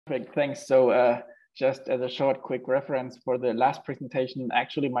Perfect, thanks. So just as a short, quick reference for the last presentation,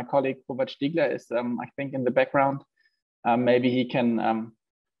 actually my colleague Robert Stiegler is, I think, in the background. Maybe he can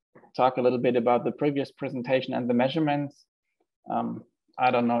talk a little bit about the previous presentation and the measurements. I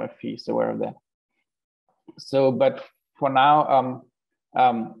don't know if he's aware of that. So, but for now,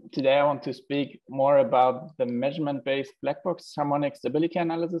 today I want to speak more about the measurement-based black box harmonic stability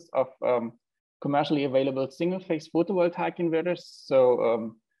analysis of commercially available single-phase photovoltaic inverters.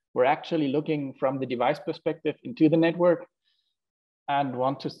 So we're actually looking from the device perspective into the network and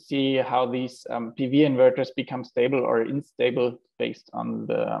want to see how these PV inverters become stable or unstable based on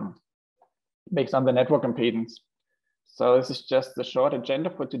the network impedance. So this is just the short agenda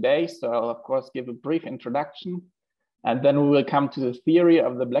for today. So I'll of course give a brief introduction, and then we will come to the theory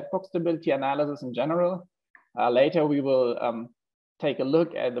of the black box stability analysis in general. Later we will take a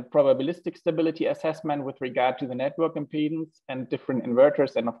look at the probabilistic stability assessment with regard to the network impedance and different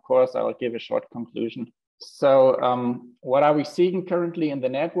inverters. And of course, I will give a short conclusion. So what are we seeing currently in the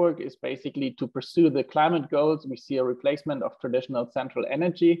network is basically to pursue the climate goals. We see a replacement of traditional central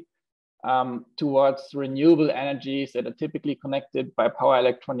energy towards renewable energies that are typically connected by power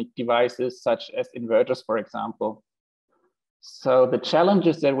electronic devices, such as inverters, for example. So the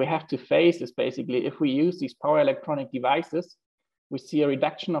challenges that we have to face is basically if we use these power electronic devices, we see a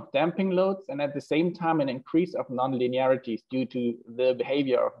reduction of damping loads and at the same time an increase of non-linearities due to the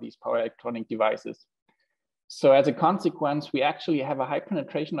behavior of these power electronic devices. So as a consequence, we actually have a high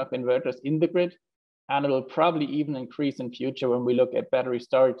penetration of inverters in the grid, and it will probably even increase in future when we look at battery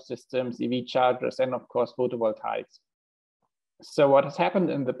storage systems, EV chargers, and of course, photovoltaics. So what has happened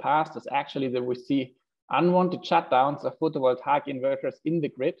in the past is actually that we see unwanted shutdowns of photovoltaic inverters in the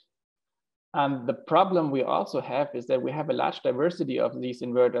grid. And the problem we also have is that we have a large diversity of these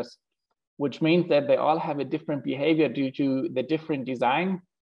inverters, which means that they all have a different behavior due to the different design,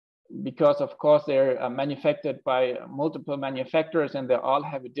 because of course they're manufactured by multiple manufacturers and they all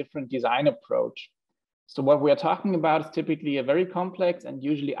have a different design approach. So what we are talking about is typically a very complex and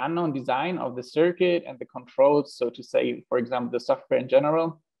usually unknown design of the circuit and the controls, so to say, for example, the software in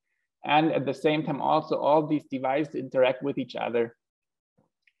general. And at the same time, also all these devices interact with each other.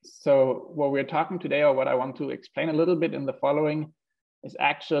 So what we're talking today, or what I want to explain a little bit in the following, is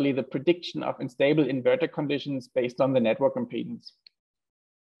actually the prediction of unstable inverter conditions based on the network impedance.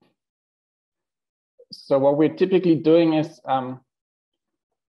 So what we're typically doing is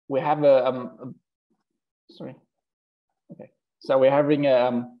we have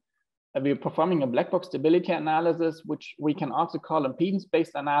we're performing a black box stability analysis, which we can also call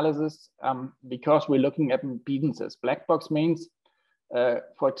impedance-based analysis because we're looking at impedances. Black box means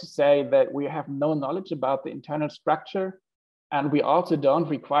to say that we have no knowledge about the internal structure, and we also don't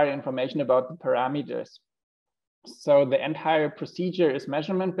require information about the parameters. So the entire procedure is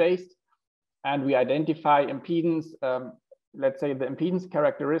measurement-based, and we identify impedance, let's say the impedance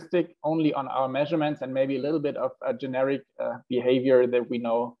characteristic only on our measurements and maybe a little bit of a generic behavior that we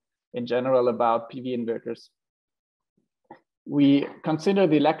know in general about PV inverters. We consider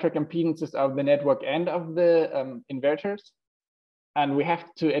the electric impedances of the network and of the inverters. And we have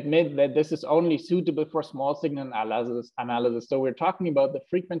to admit that this is only suitable for small signal analysis. So we're talking about the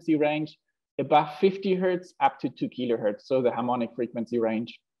frequency range above 50 Hertz up to 2 kilohertz, so the harmonic frequency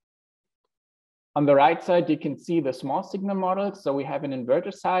range. On the right side, you can see the small signal models. So we have an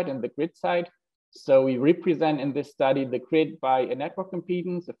inverter side and the grid side. So we represent in this study the grid by a network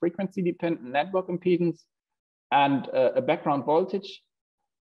impedance, a frequency-dependent network impedance, and a background voltage.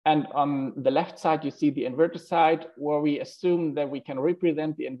 And on the left side, you see the inverter side, where we assume that we can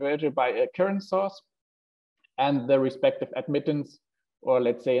represent the inverter by a current source and the respective admittance, or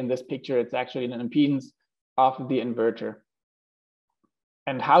let's say in this picture, it's actually an impedance of the inverter.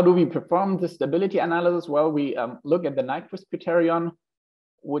 And how do we perform the stability analysis? Well, we look at the Nyquist criterion,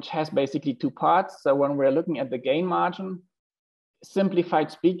 which has basically two parts. So when we're looking at the gain margin,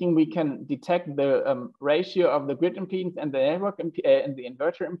 simplified speaking, we can detect the ratio of the grid impedance and the network and the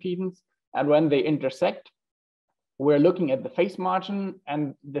inverter impedance. And when they intersect, we're looking at the phase margin,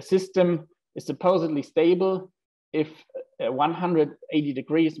 and the system is supposedly stable if 180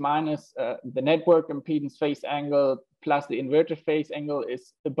 degrees minus the network impedance phase angle plus the inverter phase angle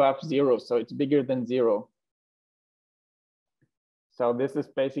is above 0. So it's bigger than 0. So this is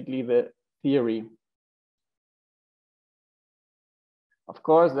basically the theory. Of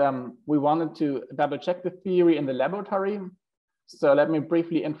course, we wanted to double check the theory in the laboratory. So let me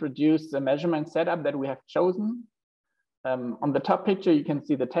briefly introduce the measurement setup that we have chosen. On the top picture, you can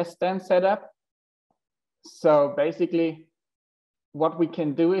see the test stand setup. So basically, what we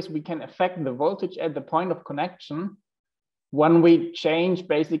can do is we can affect the voltage at the point of connection when we change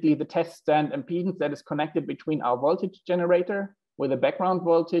basically the test stand impedance that is connected between our voltage generator with a background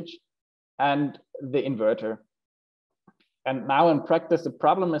voltage and the inverter. And now in practice, the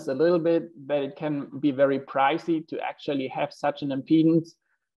problem is a little bit that it can be very pricey to actually have such an impedance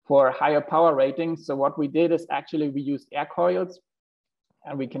for higher power ratings. So what we did is actually we used air coils,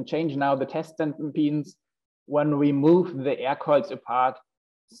 and we can change now the test stand impedance when we move the air coils apart.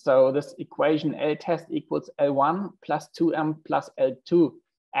 So this equation L test equals L1 plus 2M plus L2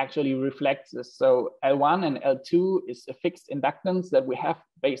 actually reflects this. So L1 and L2 is a fixed inductance that we have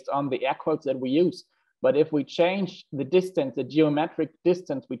based on the air coils that we use. But if we change the distance, the geometric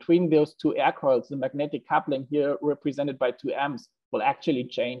distance between those two air coils, the magnetic coupling here represented by 2Ms will actually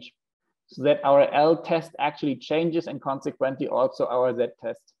change, so that our L test actually changes and consequently also our Z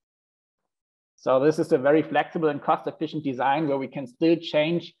test. So this is a very flexible and cost-efficient design where we can still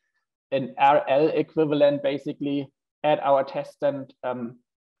change an RL equivalent basically at our test stand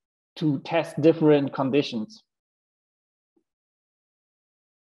to test different conditions.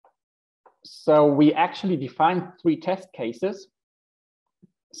 So we actually defined 3 test cases.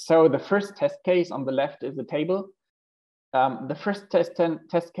 So the first test case on the left is a table. The first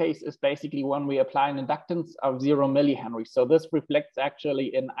test case is basically when we apply an inductance of 0 millihenry. So this reflects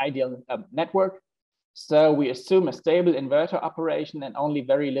actually an ideal network. So we assume a stable inverter operation and only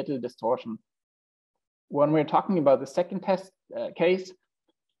very little distortion. When we're talking about the second test case,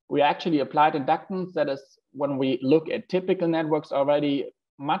 we actually applied inductance that is, when we look at typical networks, already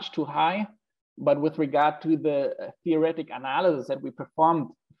much too high. But with regard to the theoretic analysis that we performed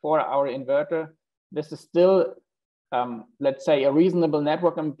for our inverter, this is still let's say, a reasonable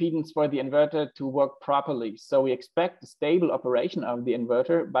network impedance for the inverter to work properly. So we expect a stable operation of the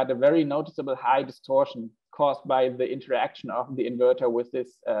inverter, but a very noticeable high distortion caused by the interaction of the inverter with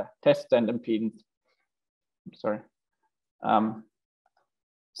this test stand impedance. Sorry.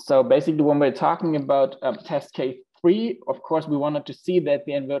 So basically, when we're talking about test case 3, of course, we wanted to see that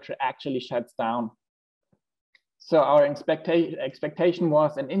the inverter actually shuts down. So our expectation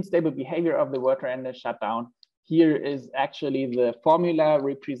was an unstable behavior of the inverter and a shutdown. Here is actually the formula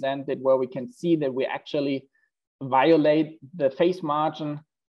represented where we can see that we actually violate the phase margin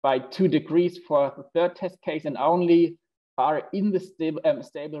by 2 degrees for the third test case and only are in the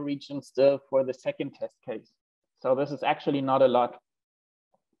stable region still for the second test case. So this is actually not a lot.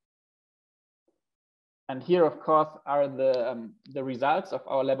 And here, of course, are the results of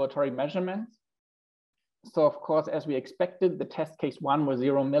our laboratory measurements. So of course, as we expected, the test case 1 was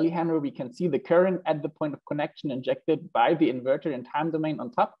 0 millihenry. We can see the current at the point of connection injected by the inverter in time domain on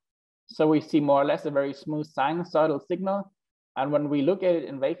top. So we see more or less a very smooth sinusoidal signal. And when we look at it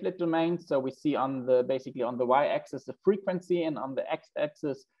in wavelet domain, so we see on the basically on the y-axis the frequency and on the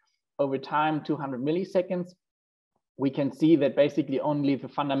x-axis over time 200 milliseconds. We can see that basically only the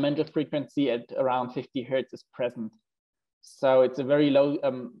fundamental frequency at around 50 hertz is present. So it's a very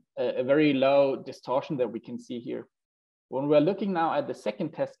low distortion that we can see here. When we're looking now at the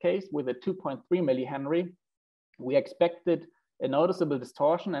second test case with a 2.3 millihenry, we expected a noticeable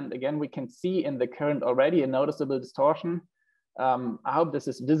distortion. And again, we can see in the current already a noticeable distortion. I hope this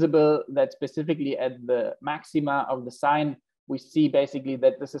is visible, that specifically at the maxima of the sine, we see basically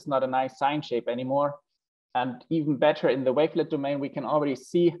that this is not a nice sine shape anymore. And even better in the wavelet domain, we can already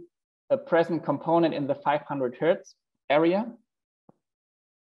see a present component in the 500 hertz area.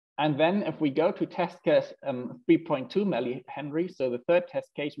 And then if we go to test case 3.2 millihenry, so the third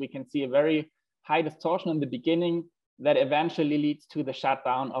test case, we can see a very high distortion in the beginning that eventually leads to the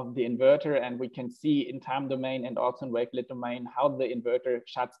shutdown of the inverter. And we can see in time domain and also in wavelet domain how the inverter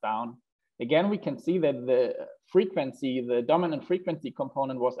shuts down. Again, we can see that the frequency, the dominant frequency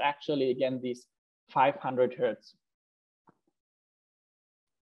component was actually, again, these 500 hertz.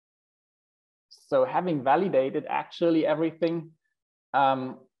 So having validated actually everything,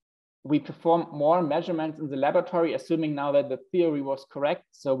 we performed more measurements in the laboratory, assuming now that the theory was correct.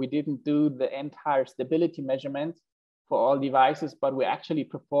 So we didn't do the entire stability measurements for all devices, but we actually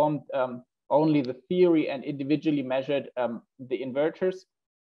performed only the theory and individually measured the inverters.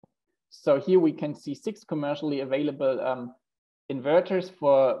 So here we can see 6 commercially available inverters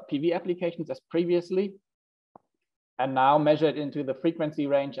for PV applications as previously, and now measured into the frequency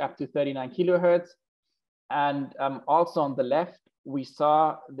range up to 39 kilohertz. And also on the left, we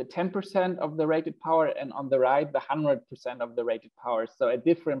saw the 10% of the rated power, and on the right, the 100% of the rated power. So at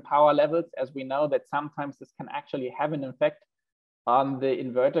different power levels, as we know that sometimes this can actually have an effect on the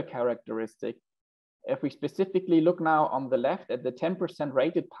inverter characteristic. If we specifically look now on the left at the 10%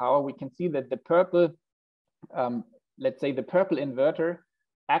 rated power, we can see that the purple, let's say the purple inverter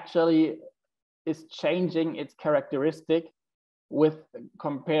actually is changing its characteristic with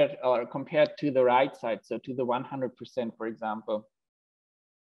compared to the right side, so to the 100%, for example.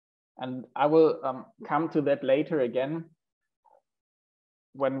 And I will come to that later again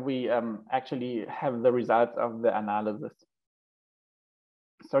when we actually have the results of the analysis.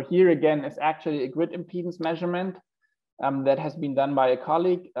 So here again is actually a grid impedance measurement that has been done by a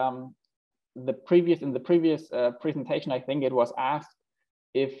colleague. In the previous presentation, I think it was asked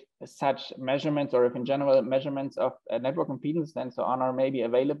if such measurements, or if in general measurements of network impedance and so on, are maybe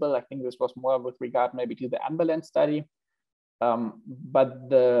available. I think this was more with regard maybe to the ambulance study. But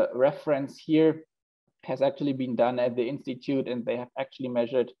the reference here has actually been done at the institute, and they have actually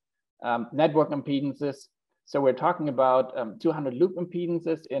measured network impedances. So we're talking about 200 loop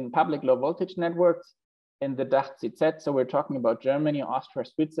impedances in public low voltage networks in the DACH-CZ. So we're talking about Germany, Austria,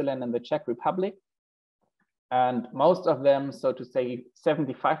 Switzerland, and the Czech Republic. And most of them, so to say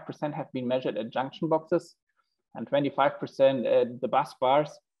 75%, have been measured at junction boxes and 25% at the bus bars.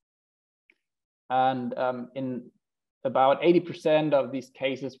 And in about 80% of these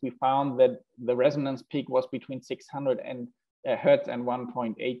cases, we found that the resonance peak was between 600 Hertz and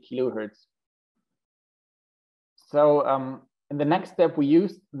 1.8 kilohertz. So in the next step, we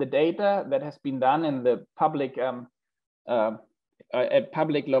used the data that has been done in the public at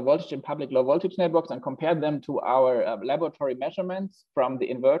public low voltage and public low voltage networks and compared them to our laboratory measurements from the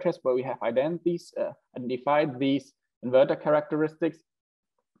inverters, where we have identified these inverter characteristics.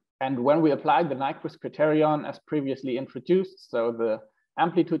 And when we applied the Nyquist criterion as previously introduced, so the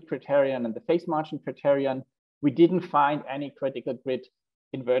amplitude criterion and the phase margin criterion, we didn't find any critical grid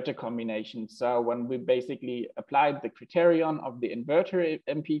inverter combination. So when we basically applied the criterion of the inverter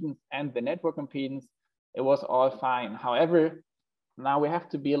impedance and the network impedance, it was all fine. However, now we have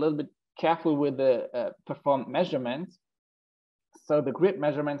to be a little bit careful with the performed measurements. So the grid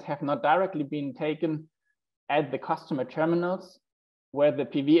measurements have not directly been taken at the customer terminals where the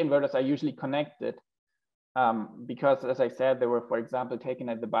PV inverters are usually connected, because, as I said, they were, for example, taken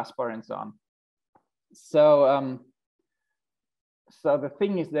at the bus bar and so on. So, so the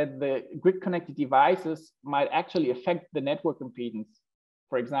thing is that the grid connected devices might actually affect the network impedance.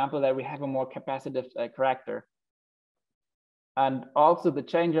 For example, that we have a more capacitive character. And also the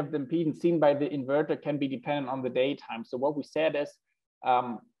change of the impedance seen by the inverter can be dependent on the daytime. So what we said is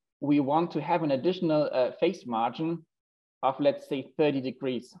we want to have an additional phase margin of, let's say, 30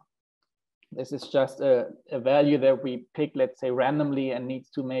 degrees. This is just a value that we pick, let's say, randomly, and needs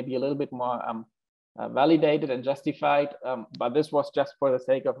to maybe a little bit more validated and justified. But this was just for the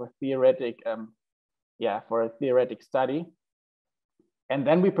sake of a theoretic, for a theoretic study. And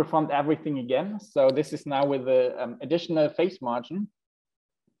then we performed everything again. So this is now with the additional phase margin.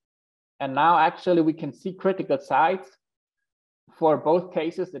 And now actually we can see critical sites for both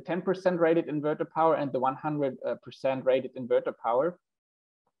cases, the 10% rated inverter power and the 100% rated inverter power.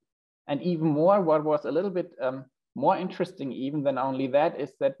 And even more, what was a little bit more interesting even than only that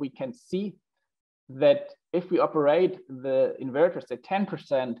is that we can see that if we operate the inverters at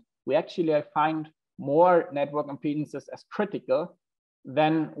 10%, we actually find more network impedances as critical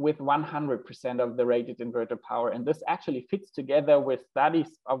than with 100% of the rated inverter power. And this actually fits together with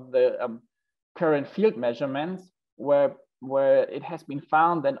studies of the current field measurements where it has been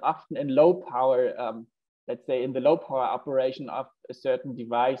found that often in low power, let's say in the low power operation of a certain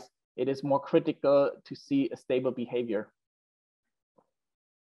device, it is more critical to see a stable behavior.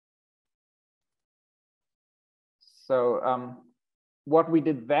 So what we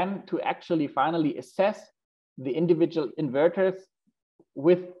did then to actually finally assess the individual inverters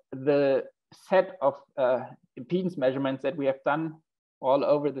with the set of impedance measurements that we have done all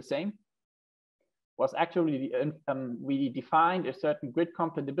over the same was actually we defined a certain grid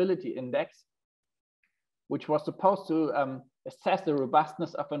compatibility index, which was supposed to assess the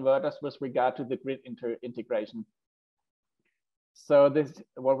robustness of inverters with regard to the grid integration. So this,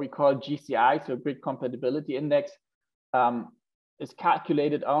 what we call GCI, so grid compatibility index, is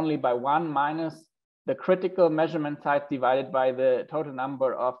calculated only by 1 minus the critical measurement sites divided by the total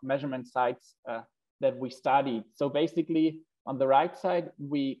number of measurement sites that we studied. So basically, on the right side,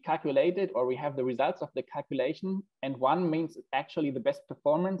 we calculated, or we have the results of the calculation, and 1 means actually the best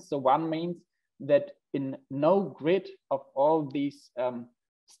performance. So 1 means that in no grid of all these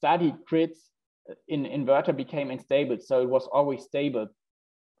studied grids, in inverter became unstable. So it was always stable.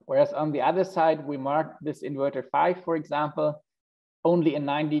 Whereas on the other side, we marked this inverter 5, for example, only in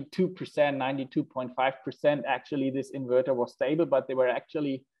 92%, 92.5% actually this inverter was stable, but there were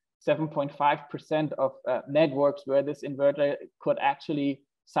actually 7.5% of networks where this inverter could actually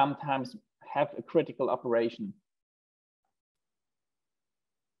sometimes have a critical operation.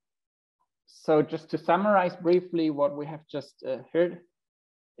 So just to summarize briefly, what we have just heard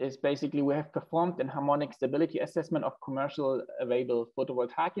is basically we have performed an harmonic stability assessment of commercial available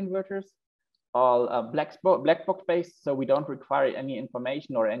photovoltaic inverters, all black box based, so we don't require any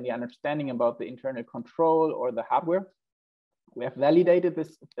information or any understanding about the internal control or the hardware. We have validated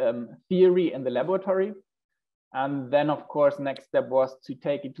this theory in the laboratory. And then, of course, next step was to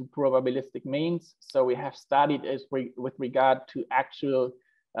take it to probabilistic means. So we have studied it with regard to actual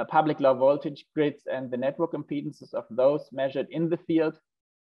public low voltage grids and the network impedances of those measured in the field.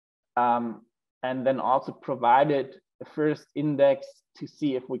 And then also provided the first index to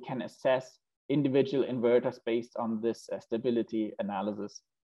see if we can assess individual inverters based on this stability analysis.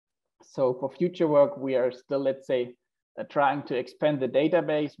 So for future work, we are still, let's say, trying to expand the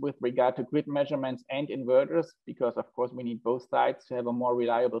database with regard to grid measurements and inverters, because of course we need both sides to have a more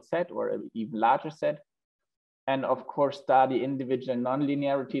reliable set or an even larger set. And of course, study individual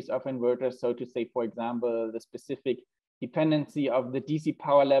non-linearities of inverters. So to say, for example, the specific dependency of the DC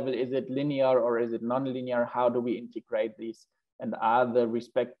power level, is it linear or is it non-linear? How do we integrate these? And are the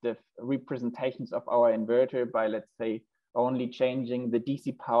respective representations of our inverter by, let's say, only changing the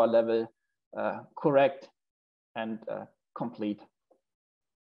DC power level correct and complete?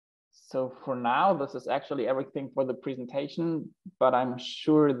 So for now, this is actually everything for the presentation, but I'm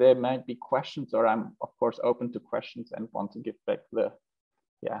sure there might be questions, or I'm of course open to questions and want to give back the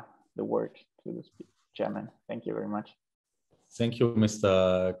word to the chairman. Thank you very much. Thank you,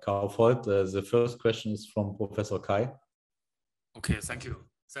 Mr. Kaufhold. The first question is from Professor Kai. Okay, thank you.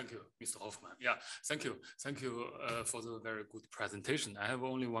 Thank you, Mr. Hoffman. Yeah, thank you. Thank you for the very good presentation. I have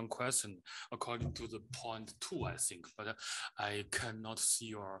only one question according to the point 2, I think, but I cannot see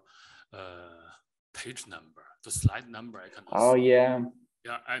your page number, the slide number. I cannot see. Oh, yeah.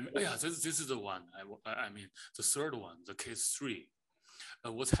 Yeah, this is the one. I mean, the third one, the case 3.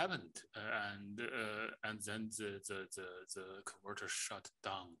 What happened? And then the converter shut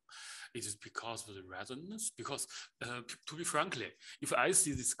down. It is because of the resonance. Because to be frankly, if I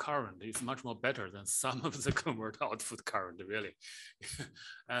see this current, it's much more better than some of the converter output current, really.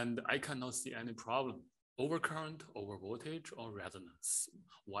 And I cannot see any problem. Overcurrent, over voltage, or resonance.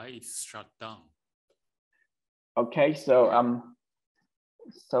 Why it's shut down? Okay, so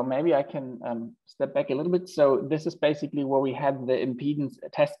maybe I can step back a little bit. So this is basically where we had the impedance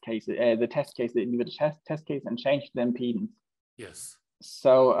test case, the individual test case, and changed the impedance. Yes.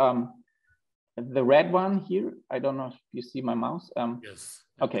 So the red one here, I don't know if you see my mouse. Yes.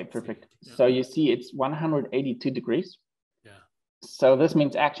 Okay, perfect. Yeah. So you see it's 182 degrees. Yeah. So this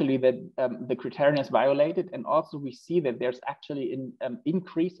means actually that the criterion is violated, and also we see that there's actually an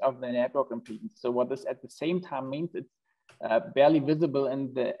increase of the network impedance. So what this at the same time means, it's barely visible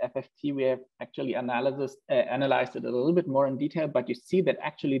in the FFT. We have actually analyzed it a little bit more in detail, but you see that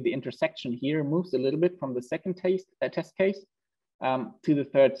actually the intersection here moves a little bit from the second test case to the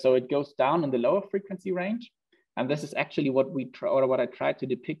third. So it goes down in the lower frequency range. And this is actually what I tried to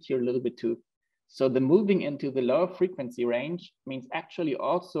depict here a little bit too. So the moving into the lower frequency range means actually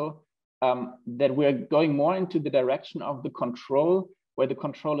also that we're going more into the direction of the control, where the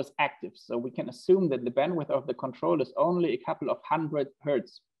control is active. So we can assume that the bandwidth of the control is only a couple of 100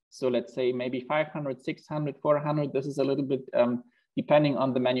 hertz. So let's say maybe 500, 600, 400. This is a little bit depending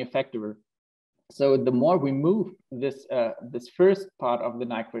on the manufacturer. So the more we move this first part of the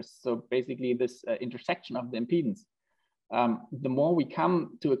Nyquist, so basically this intersection of the impedance, the more we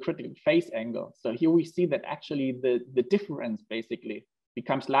come to a critical phase angle. So here we see that actually the difference basically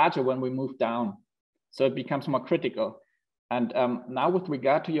becomes larger when we move down. So it becomes more critical. And now with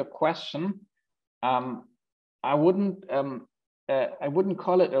regard to your question, I wouldn't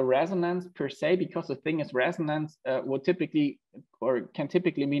call it a resonance per se, because the thing is resonance will typically, or can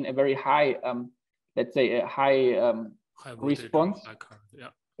typically mean a very high, let's say a high response. High current,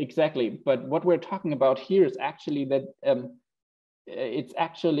 yeah. Exactly. But what we're talking about here is actually that it's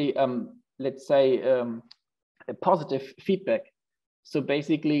actually, let's say, a positive feedback. So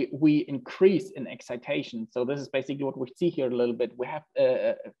basically we increase in excitation. So this is basically what we see here a little bit. We have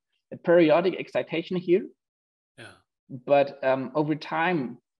a periodic excitation here. Yeah. But over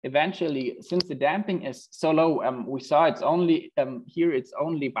time, eventually, since the damping is so low, we saw it's only, here it's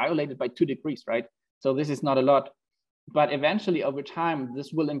only violated by 2 degrees, right? So this is not a lot. But eventually over time,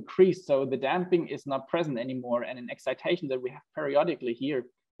 this will increase. So the damping is not present anymore. And an excitation that we have periodically here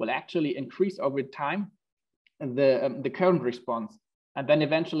will actually increase over time the current response. And then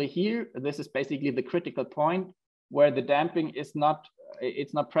eventually here, this is basically the critical point where the damping is not,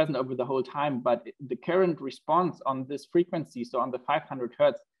 it's not present over the whole time, but the current response on this frequency, so on the 500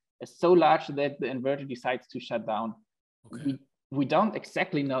 hertz, is so large that the inverter decides to shut down. Okay. we don't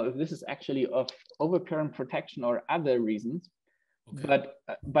exactly know if this is actually of overcurrent protection or other reasons. Okay.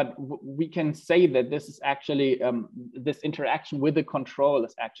 But we can say that this is actually this interaction with the control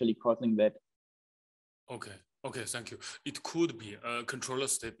is actually causing that. Okay. Okay, thank you. It could be a controller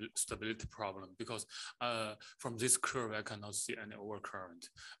stability problem because from this curve I cannot see any overcurrent.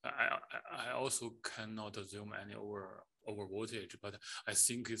 I also cannot assume any over voltage, but I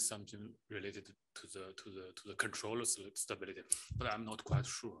think it's something related to the controller stability. But I'm not quite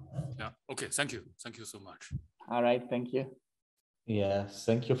sure. Yeah. Okay. Thank you. Thank you so much. All right. Thank you. Yeah.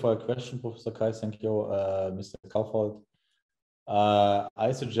 Thank you for your question, Professor Kai. Thank you, Mr. Kaufhold.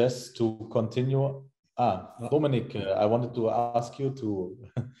 I suggest to continue. Dominic, I wanted to ask you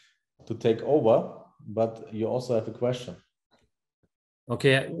to take over, but you also have a question.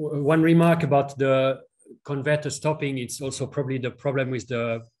 Okay, one remark about the converter stopping. It's also probably the problem with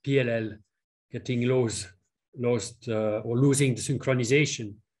the PLL getting lost or losing the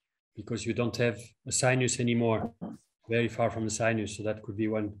synchronization because you don't have a sinus anymore, very far from the sinus. So that could be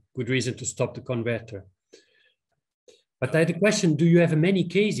one good reason to stop the converter. But I had a question, do you have many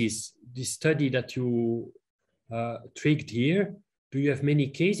cases, this study that you trigged here, do you have many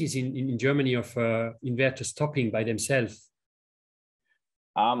cases in Germany of inverters stopping by themselves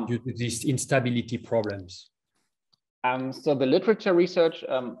due to these instability problems? So the literature research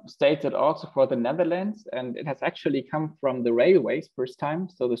states it also for the Netherlands, and it has actually come from the railways first time.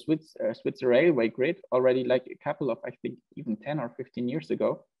 So the Swiss railway grid already like a couple of, I think, even 10 or 15 years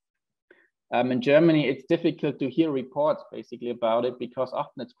ago. In Germany, it's difficult to hear reports basically about it because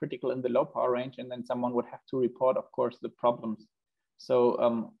often it's critical in the low power range, and then someone would have to report, of course, the problems.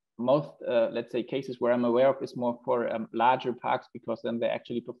 So most, let's say, cases where I'm aware of is more for larger parks because then they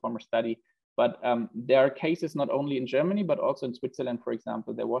actually perform a study. But there are cases not only in Germany, but also in Switzerland, for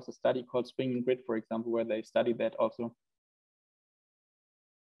example. There was a study called Swinging Grid, for example, where they studied that also.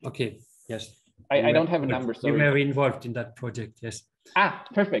 Okay, yes. I don't have a number, sorry. You were involved in that project, yes. Ah,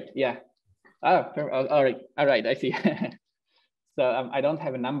 perfect, yeah. Oh, all right, I see. So I don't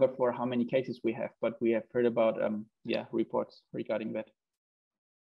have a number for how many cases we have, but we have heard about, yeah, reports regarding that.